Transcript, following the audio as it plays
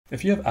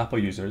If you have Apple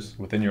users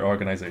within your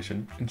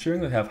organization, ensuring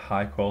they have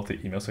high quality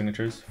email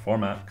signatures for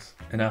Macs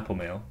in Apple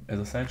Mail is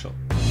essential.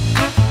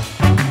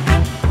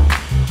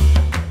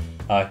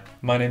 Hi,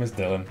 my name is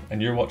Dylan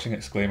and you're watching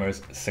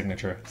Exclaimer's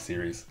Signature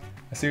series,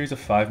 a series of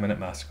 5-minute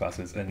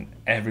masterclasses in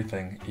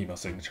everything email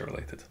signature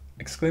related.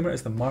 Exclaimer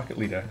is the market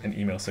leader in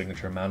email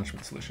signature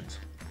management solutions,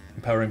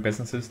 empowering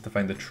businesses to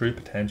find the true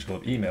potential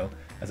of email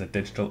as a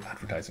digital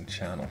advertising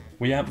channel.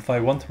 We amplify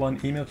one-to-one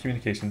email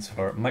communications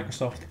for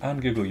Microsoft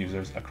and Google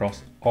users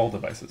across all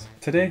devices.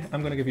 Today,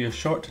 I'm going to give you a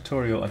short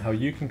tutorial on how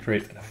you can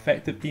create an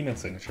effective email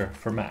signature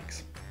for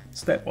Macs.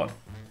 Step 1.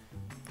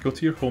 Go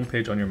to your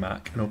homepage on your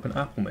Mac and open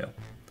Apple Mail.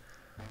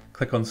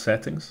 Click on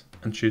Settings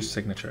and choose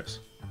Signatures.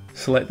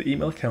 Select the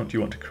email account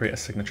you want to create a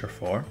signature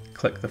for,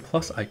 click the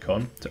plus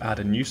icon to add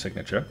a new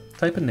signature,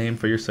 type a name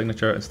for your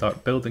signature and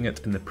start building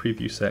it in the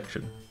preview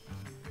section.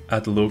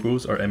 Add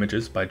logos or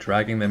images by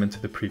dragging them into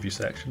the preview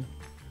section.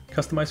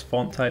 Customize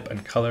font type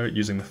and color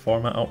using the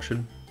format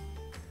option.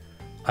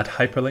 Add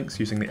hyperlinks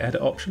using the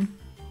edit option.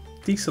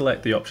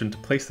 Deselect the option to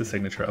place the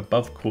signature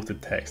above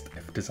quoted text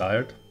if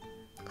desired.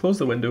 Close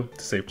the window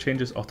to save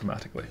changes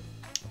automatically.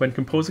 When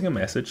composing a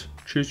message,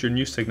 choose your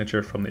new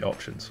signature from the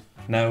options.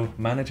 Now,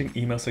 managing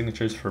email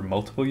signatures for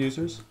multiple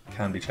users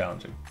can be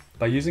challenging.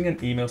 By using an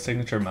email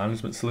signature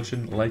management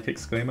solution like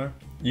Exclaimer,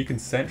 you can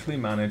centrally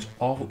manage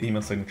all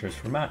email signatures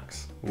for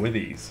Macs with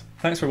ease.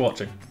 Thanks for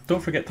watching.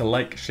 Don't forget to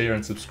like, share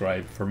and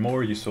subscribe for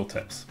more useful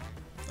tips.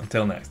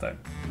 Until next time.